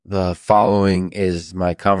The following is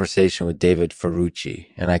my conversation with David Ferrucci,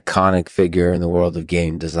 an iconic figure in the world of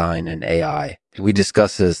game design and AI. We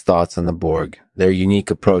discuss his thoughts on the Borg, their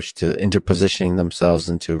unique approach to interpositioning themselves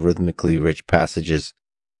into rhythmically rich passages.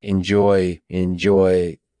 Enjoy.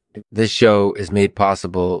 This show is made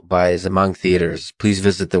possible by Zamang Theaters. Please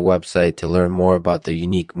visit their website to learn more about their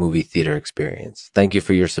unique movie theater experience. Thank you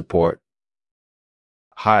for your support.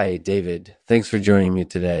 Hi, David. Thanks for joining me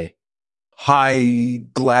today. Hi,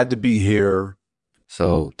 glad to be here.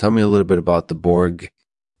 So tell me a little bit about the Borg.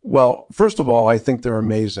 Well, first of all, I think they're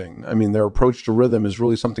amazing. I mean, their approach to rhythm is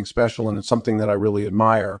really something special, and it's something that I really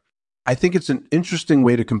admire. I think it's an interesting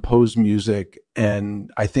way to compose music, and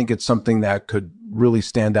I think it's something that could really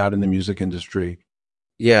stand out in the music industry.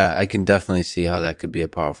 Yeah, I can definitely see how that could be a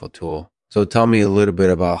powerful tool. So tell me a little bit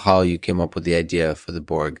about how you came up with the idea for the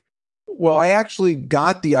Borg. Well, I actually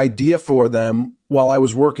got the idea for them while I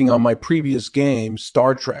was working on my previous game,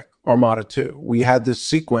 Star Trek Armada 2. We had this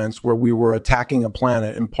sequence where we were attacking a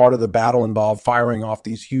planet, and part of the battle involved firing off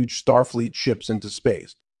these huge Starfleet ships into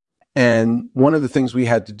space. And one of the things we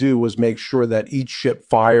had to do was make sure that each ship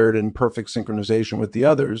fired in perfect synchronization with the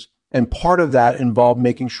others. And part of that involved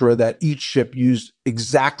making sure that each ship used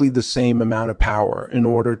exactly the same amount of power in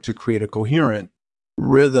order to create a coherent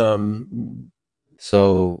rhythm.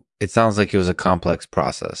 So it sounds like it was a complex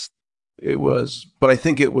process. It was, but I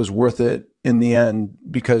think it was worth it in the end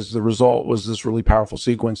because the result was this really powerful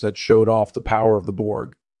sequence that showed off the power of the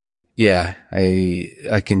Borg. Yeah,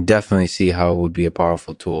 I can definitely see how it would be a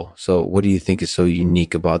powerful tool. So what do you think is so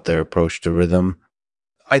unique about their approach to rhythm?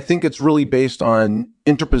 I think it's really based on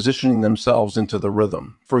interpositioning themselves into the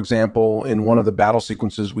rhythm. For example, in one of the battle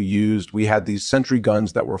sequences we used, we had these sentry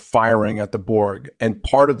guns that were firing at the Borg, and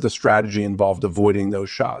part of the strategy involved avoiding those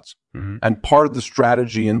shots. Mm-hmm. And part of the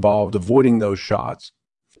strategy involved avoiding those shots.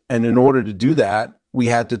 And in order to do that, we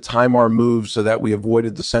had to time our moves so that we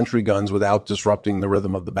avoided the sentry guns without disrupting the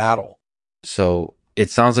rhythm of the battle. So it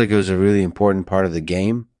sounds like it was a really important part of the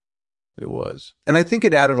game. It was. And I think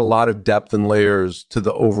it added a lot of depth and layers to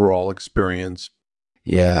the overall experience.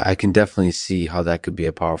 Yeah, I can definitely see how that could be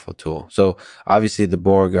a powerful tool. So obviously the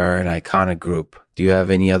Borg are an iconic group. Do you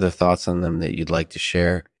have any other thoughts on them that you'd like to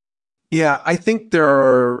share? Yeah, I think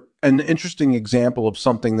they're an interesting example of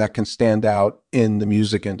something that can stand out in the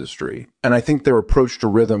music industry. And I think their approach to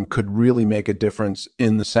rhythm could really make a difference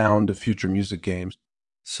in the sound of future music games.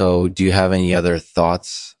 So do you have any other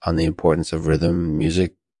thoughts on the importance of rhythm in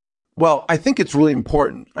music? Well, I think it's really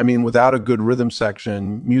important. I mean, without a good rhythm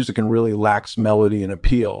section, music can really lacks melody and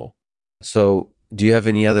appeal. So do you have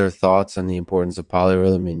any other thoughts on the importance of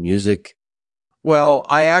polyrhythm in music? Well,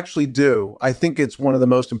 I actually do. I think it's one of the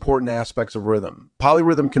most important aspects of rhythm.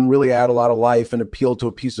 Polyrhythm can really add a lot of life and appeal to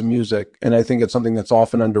a piece of music, and I think it's something that's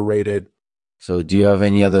often underrated. So do you have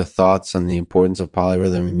any other thoughts on the importance of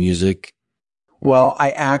polyrhythm in music? Well,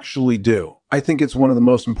 I actually do. I think it's one of the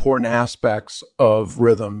most important aspects of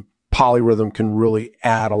rhythm. Polyrhythm can really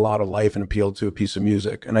add a lot of life and appeal to a piece of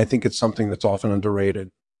music, and I think it's something that's often underrated.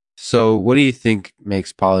 So what do you think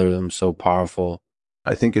makes polyrhythm so powerful?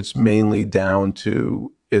 I think it's mainly down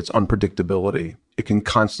to its unpredictability. It can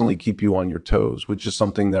constantly keep you on your toes, which is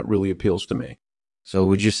something that really appeals to me. So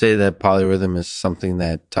would you say that polyrhythm is something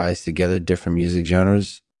that ties together different music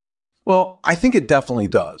genres? Well, I think it definitely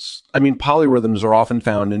does. I mean, polyrhythms are often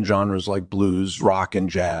found in genres like blues, rock, and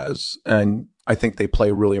jazz, and I think they play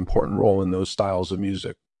a really important role in those styles of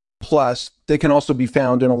music. Plus, they can also be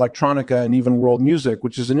found in electronica and even world music,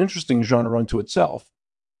 which is an interesting genre unto itself.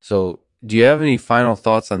 So do you have any final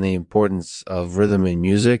thoughts on the importance of rhythm in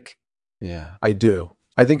music? Yeah, I do.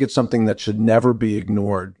 I think it's something that should never be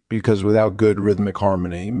ignored because without good rhythmic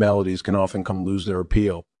harmony, melodies can often lose their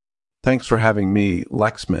appeal. Thanks for having me,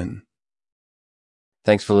 Lexman.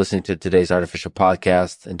 Thanks for listening to today's Artificial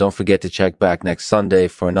Podcast. And don't forget to check back next Sunday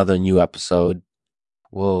for another new episode.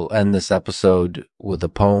 We'll end this episode with a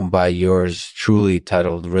poem by yours truly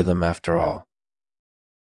titled Rhythm After All.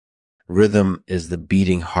 Rhythm is the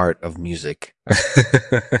beating heart of music.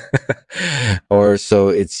 Or so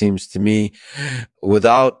it seems to me.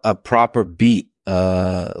 Without a proper beat,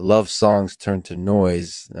 love songs turn to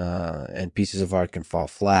noise, and pieces of art can fall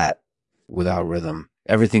flat without rhythm.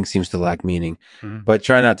 Everything seems to lack meaning. Mm-hmm. But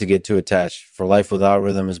try not to get too attached, for life without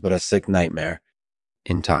rhythm is but a sick nightmare.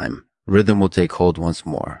 In time, rhythm will take hold once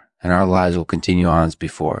more, and our lives will continue on as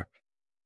before.